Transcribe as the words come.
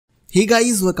Hey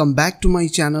guys, welcome back to my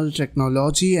channel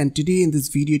Tricknology, and today in this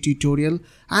video tutorial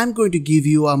I'm going to give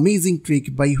you an amazing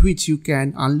trick by which you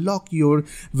can unlock your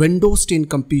Windows 10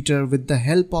 computer with the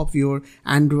help of your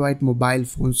Android mobile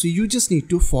phone. So you just need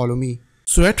to follow me.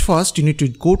 So at first you need to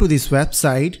go to this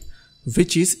website,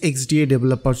 which is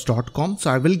xdadevelopers.com. So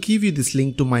I will give you this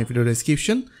link to my video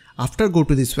description. After go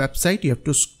to this website, you have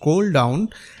to scroll down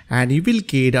and you will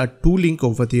get two links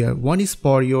over there. One is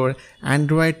for your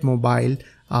Android mobile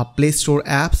Play Store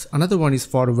apps, another one is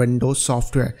for Windows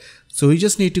software. So you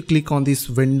just need to click on this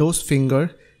Windows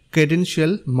Finger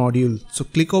Credential module. So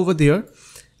click over there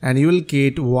and you will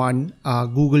get one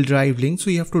Google Drive link. So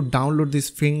you have to download this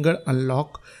Finger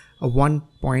Unlock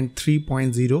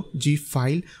 1.3.0 G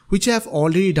file, which I have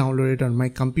already downloaded on my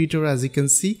computer. As you can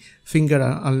see, Finger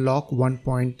Unlock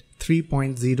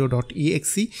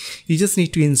 1.3.0.exe. You just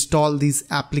need to install this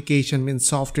application, means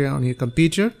software, on your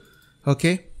computer.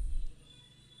 Okay,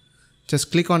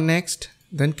 just click on next,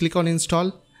 then click on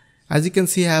install. As you can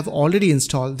see, I have already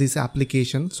installed this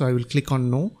application, so I will click on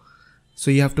no.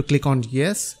 So you have to click on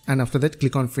yes, and after that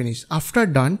click on finish. After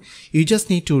done, you just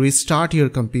need to restart your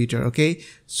computer. Okay,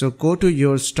 so go to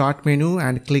your start menu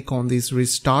and click on this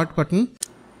restart button.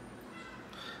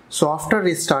 So after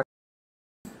restart,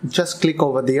 just click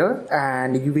over there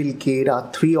and you will get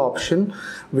three options,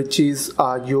 which is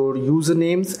your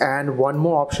usernames, and one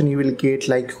more option you will get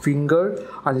like finger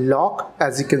unlock.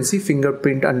 As you can see,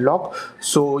 fingerprint unlock.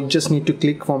 So you just need to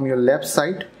click from your left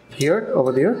side here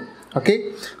over there.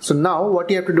 Okay, so now what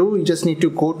you have to do, you just need to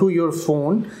go to your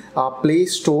phone Play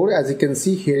Store. As you can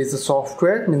see, here is the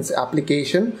software, means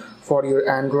application for your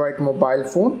Android mobile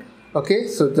phone. Okay,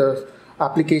 so the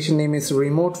application name is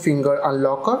Remote Finger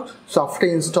Unlocker. So after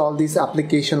install this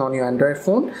application on your Android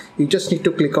phone, you just need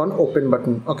to click on open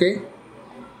button. Okay,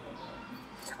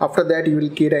 after that you will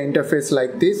get an interface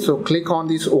like this. So click on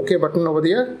this OK button over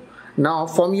there. Now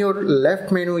from your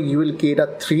left menu you will get a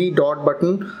three dot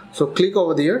button, so click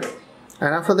over there,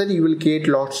 and after that you will get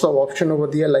lots of options over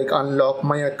there like unlock,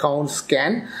 my account,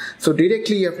 scan. So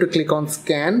directly you have to click on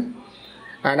scan,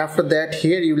 and after that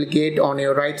here you will get on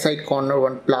your right side corner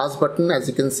one plus button, as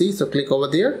you can see. So click over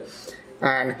there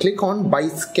and click on by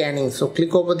scanning. So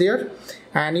click over there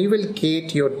and you will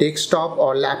get your desktop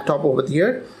or laptop over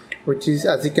there, which is,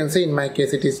 as you can see, in my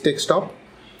case it is desktop,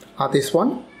 this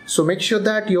one. So make sure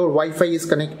that your Wi-Fi is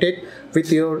connected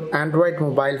with your Android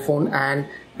mobile phone and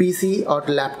PC or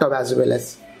laptop as well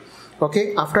as.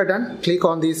 Okay, after done, click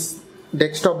on this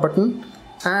desktop button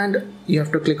and you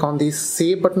have to click on this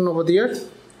save button over there.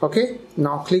 Okay,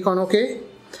 now click on OK.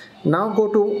 Now go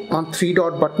to on three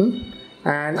dot button,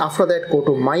 and after that go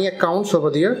to my accounts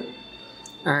over there,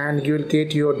 and you will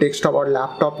get your desktop or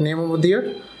laptop name over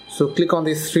there. So click on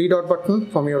this three dot button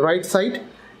from your right side,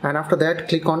 and after that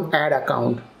click on add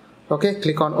account. Okay,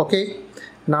 click on OK.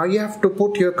 Now you have to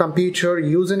put your computer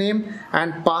username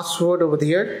and password over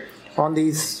here on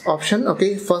this option.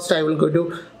 Okay, first I will go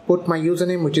to put my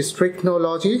username, which is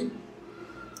Tricknology.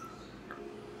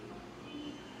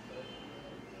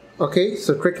 Okay,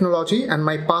 so Tricknology, and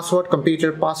my password,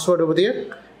 computer password over there,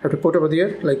 I have to put over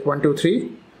there like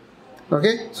 123.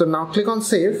 Okay, so now click on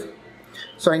save.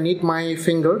 So I need my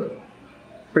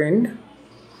fingerprint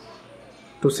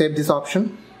to save this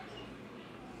option.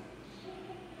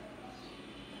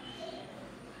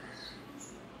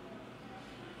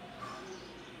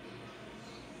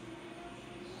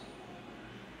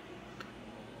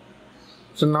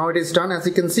 So now it is done, as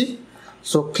you can see.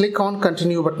 So click on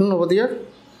continue button over there.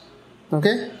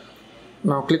 Okay,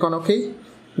 now click on OK.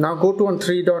 Now go to on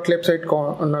three dot left side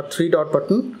on a three dot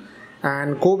button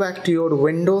and go back to your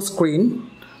Windows screen.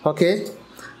 Okay,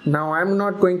 now I'm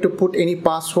not going to put any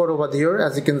password over there,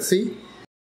 as you can see.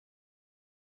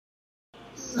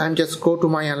 And just go to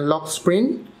my unlock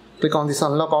screen, click on this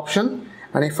unlock option,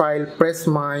 and if I'll press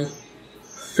my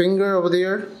finger over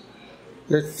there,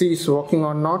 let's see it's working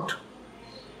or not.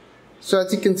 So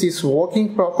as you can see, it's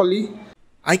working properly.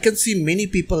 I can see many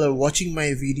people are watching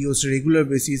my videos regular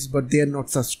basis, but they are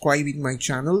not subscribing my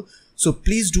channel. So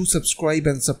please do subscribe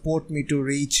and support me to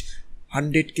reach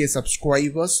 100k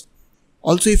subscribers.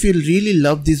 Also, if you really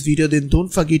love this video, then don't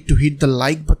forget to hit the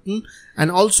like button. And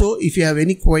also, if you have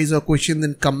any quiz or question,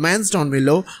 then comments down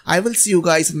below. I will see you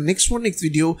guys in the next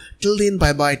video. Till then,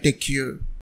 bye bye, take care.